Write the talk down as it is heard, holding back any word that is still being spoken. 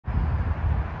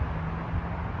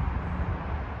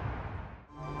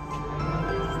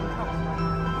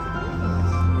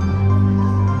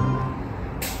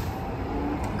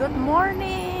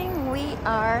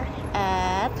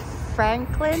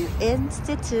Franklin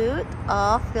Institute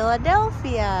of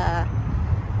Philadelphia.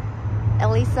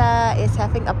 Elisa is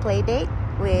having a play date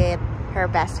with her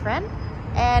best friend,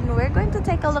 and we're going to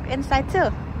take a look inside too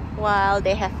while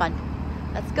they have fun.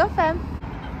 Let's go, fam.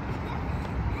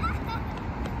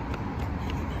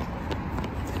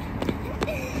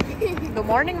 Good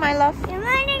morning, my love. Good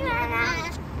morning,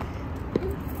 Mama.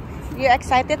 You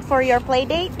excited for your play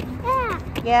date? Yeah.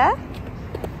 Yeah?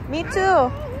 Me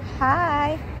too.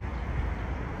 Hi.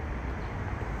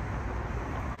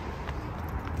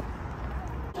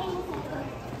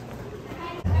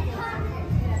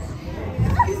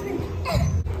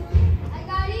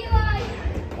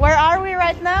 Where are we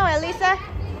right now, Elisa?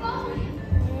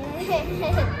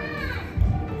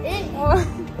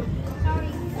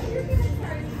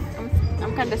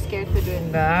 I'm kind of scared to do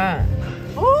it.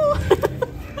 Oh!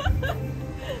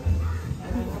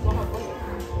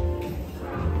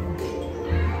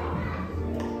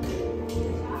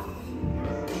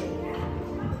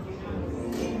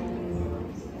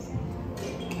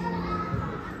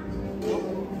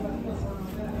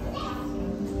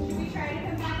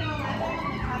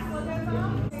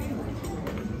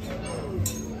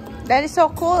 That is so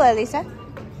cool, Elisa.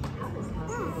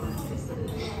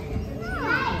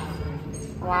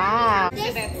 Wow.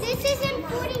 This is in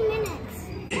 40 minutes.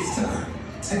 It's time.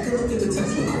 Take a look at the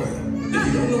Tesla coil. If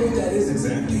you don't know what that is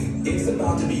exactly, it's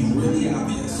about to be really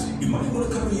obvious. You might want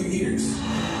to cover your ears.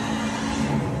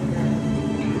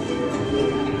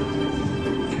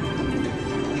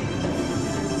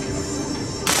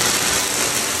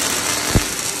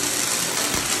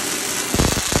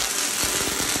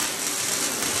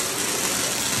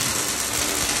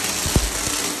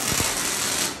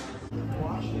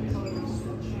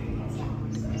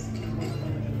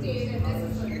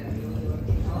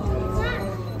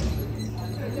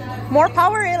 More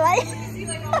power, Eli.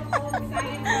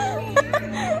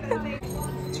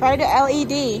 Try the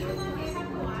LED.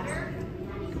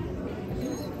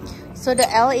 So the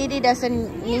LED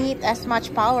doesn't need as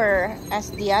much power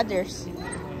as the others.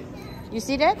 You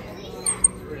see that?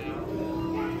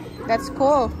 That's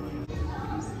cool.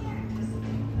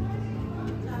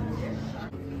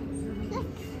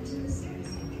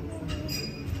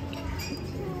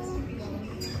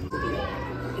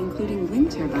 Including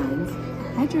wind turbines,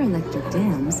 hydroelectric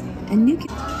dams, and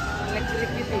nuclear.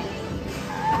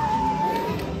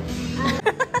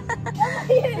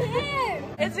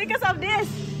 It's because of this.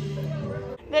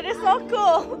 That is so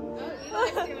cool.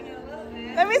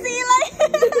 Let me see, Eli.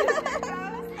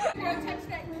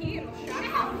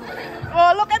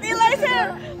 Oh, look at Eli's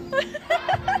hair.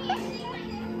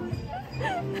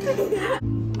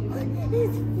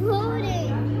 It's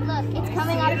floating. Look, it's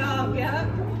coming out.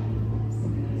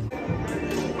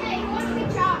 Hey, you want to be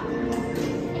chopped?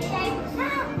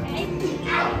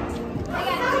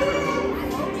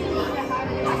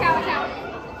 Watch out, watch out.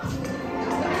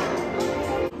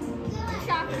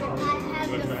 I have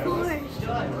the force.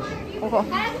 Oh.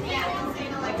 I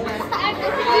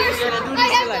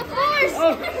have the force.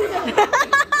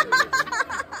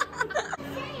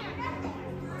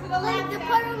 Like the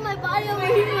part of my body over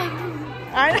here.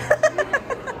 I know.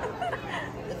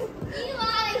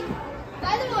 Eli,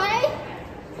 by the way.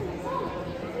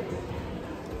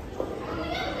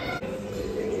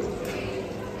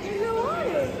 There's no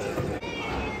water.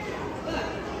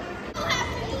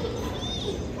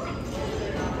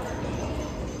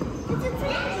 It's a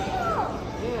tornado.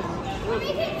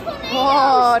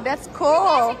 Whoa, that's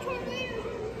cool.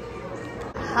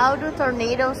 How do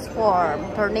tornadoes form?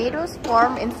 Tornadoes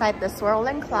form inside the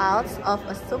swirling clouds of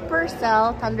a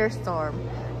supercell thunderstorm.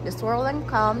 The swirling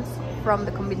comes from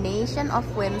the combination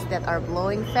of winds that are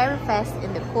blowing very fast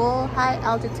in the cool,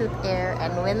 high-altitude air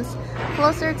and winds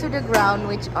closer to the ground,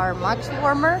 which are much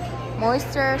warmer,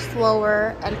 moister,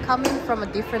 slower, and coming from a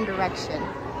different direction.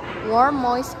 Warm,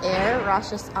 moist air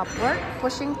rushes upward,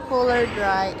 pushing cooler,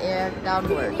 dry air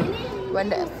downward. When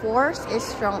the force is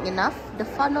strong enough, the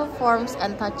funnel forms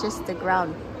and touches the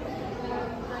ground.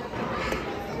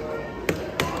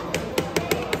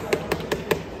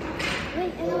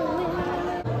 Wait.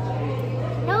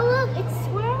 No, look, it's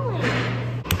swirling.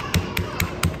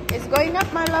 It's going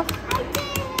up, my love. I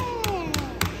did.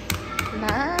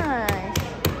 Nice.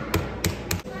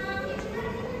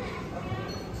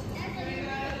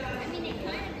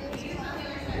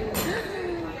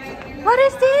 What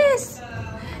is this?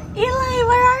 Eli,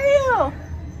 where are you?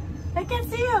 I can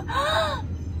see you.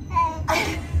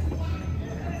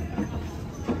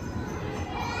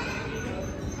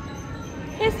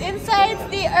 He's inside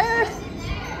the earth.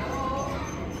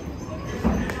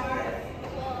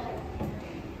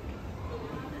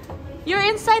 You're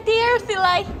inside the earth,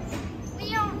 Eli.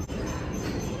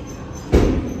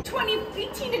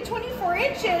 18 to 24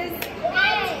 inches.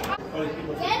 Hey. Get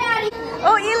out of here.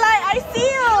 Oh, Eli, I see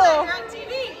you. You're on TV.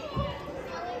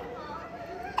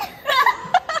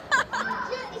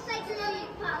 It's like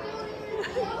lollipop.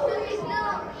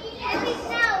 Every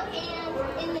snow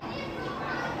and in the...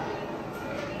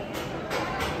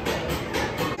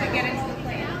 To get into the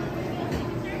plane.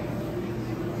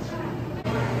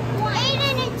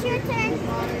 Aiden, it's your turn.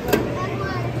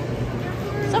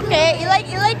 It's okay.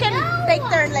 Eli can take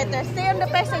turn later. Stay on the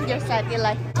passenger side,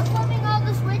 Eli. I'm flipping all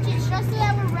the switches just so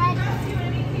that we're ready.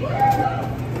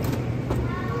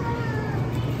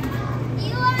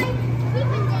 Eli, keep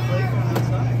it there.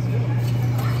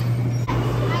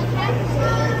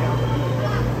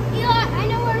 Eli, I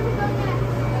know where to go next.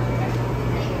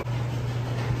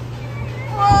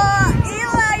 Oh,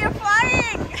 Eli, you're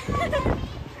flying.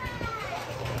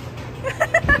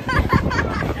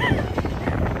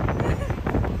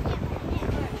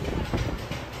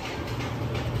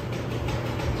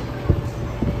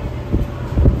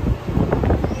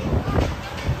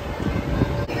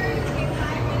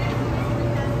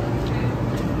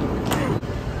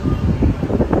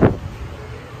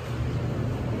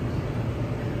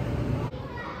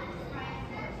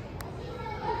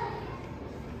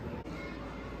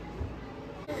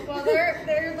 Well,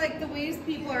 they're like the ways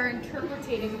people are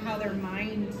interpreting how their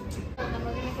mind. And then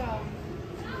we're gonna go.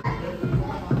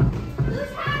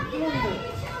 Who's happy?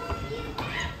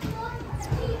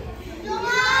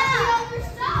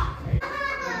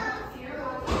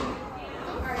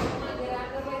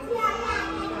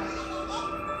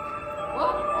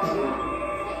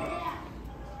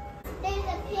 There's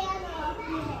a piano up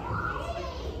here.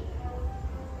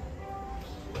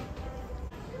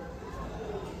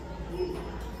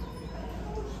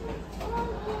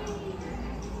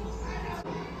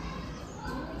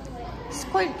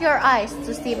 Squint your eyes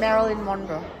to see Marilyn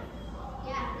Monroe.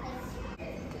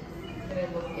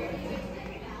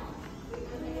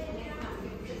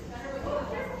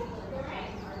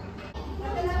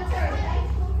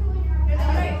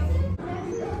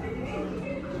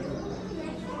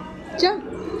 Jump,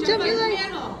 Eli.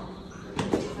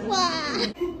 Wow.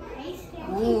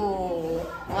 Ooh,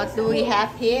 what do we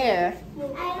have here?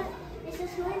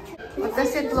 What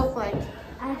does it look like?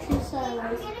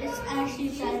 Exercise. It's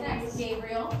exercise.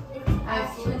 Gabriel.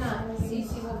 Absolutely not.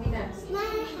 Cece will be next.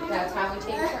 That's how we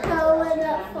take turns. Going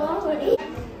up forward.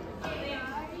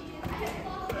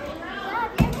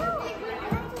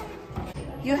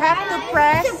 You have to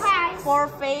press Surprise. 4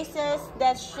 faces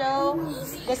that show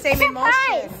the same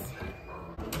emotion.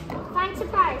 Find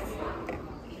surprise.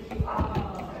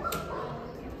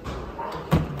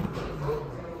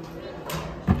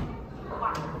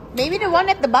 Maybe the one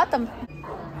at the bottom.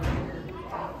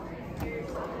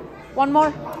 One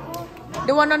more.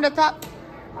 The one on the top.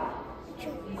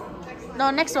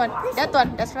 No, next one. That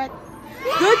one. That's right.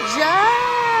 Good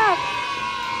job.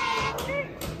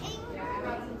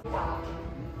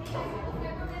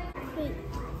 Wait,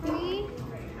 three.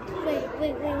 Wait.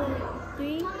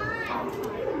 Three.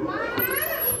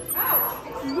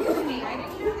 Excuse me. I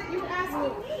didn't hear that you asked me.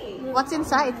 What's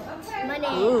inside? Money.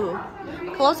 Ooh.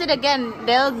 Close it again.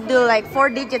 They'll do like 4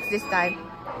 digits this time.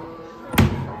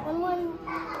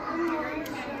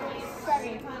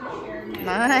 7.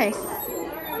 Nice.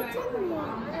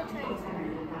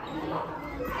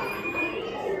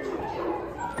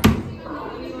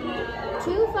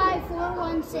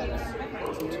 25416.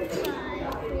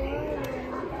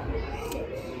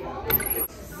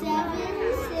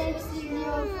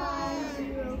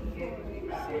 760504.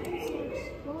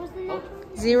 What was the number?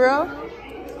 0.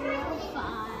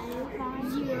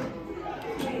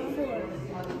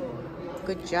 0504.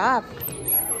 Good job.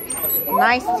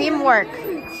 Nice teamwork.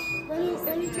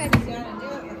 Let me try this one.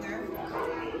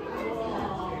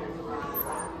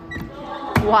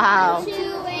 Wow.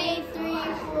 2, 8, 3,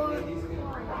 4.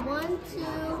 1, 2,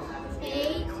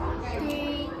 8,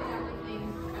 3,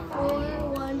 4,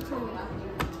 1, 2.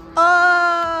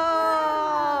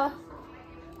 Oh.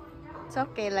 It's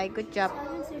okay, like good job.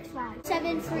 7, 6, 5.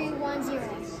 7, 3, 1, 0.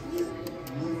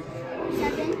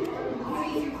 7, 3,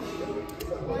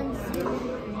 1, 0.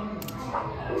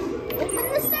 It's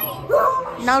the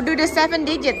same. Now do the 7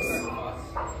 digits.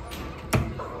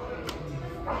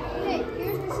 Okay,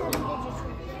 here's the 7 digits.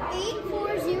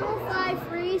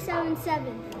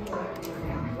 8405377.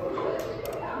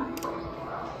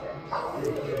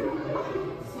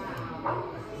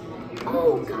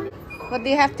 Oh God. What do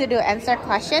you have to do? Answer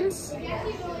questions?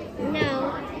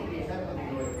 No.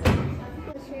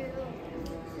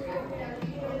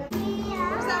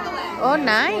 Oh,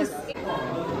 nice.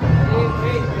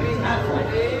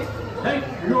 Take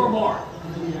your mark.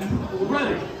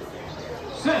 Ready.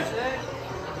 set,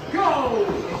 go!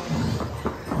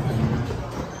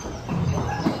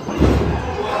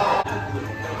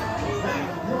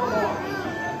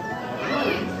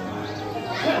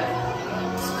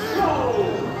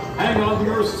 Hang on to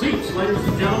your seats, ladies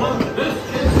and gentlemen. This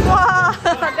is... Wow,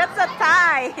 that's a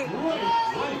tie.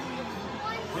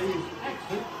 Please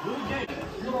exit through the gate.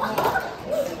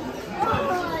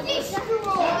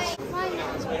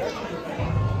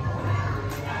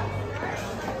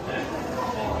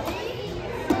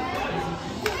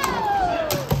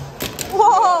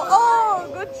 Whoa,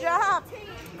 oh, good job.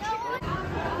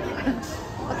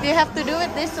 What do you have to do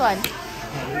with this one?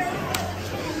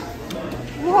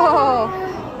 Whoa.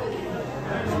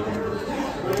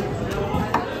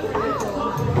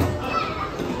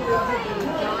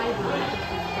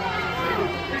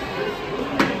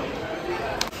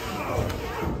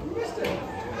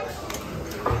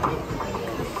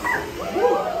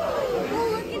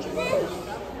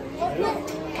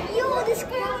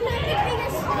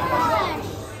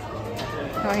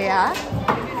 Oh yeah?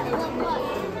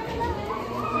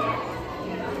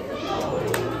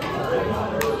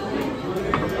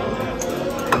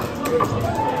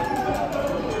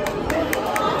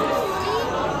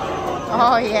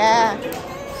 Oh yeah.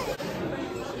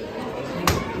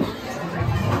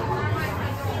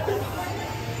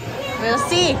 We'll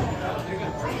see.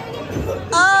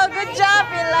 Oh, good job,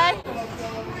 Eli.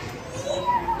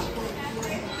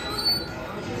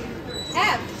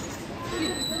 F.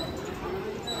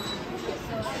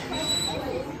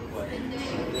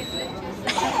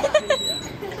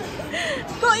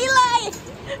 Go, Eli!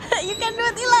 You can do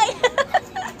it, Eli!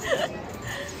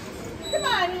 Come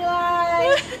on, Eli.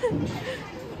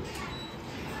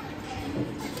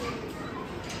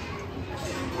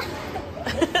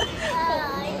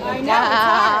 I know, it's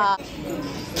hard.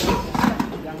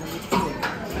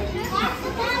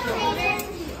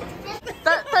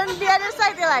 Turn the other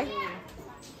side, Eli.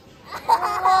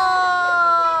 Whoa!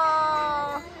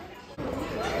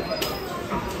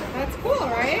 That's cool,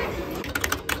 right?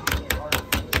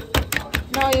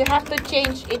 No, you have to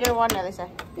change either one, Elisa.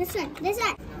 This one, this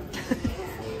one.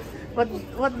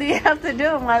 What do you have to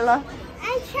do, Milo?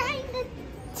 I'm trying to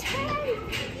turn.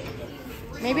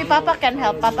 Maybe Papa can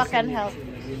help. Papa can help.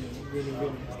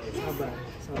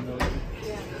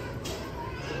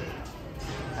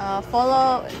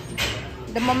 Follow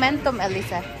the momentum,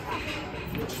 Elisa.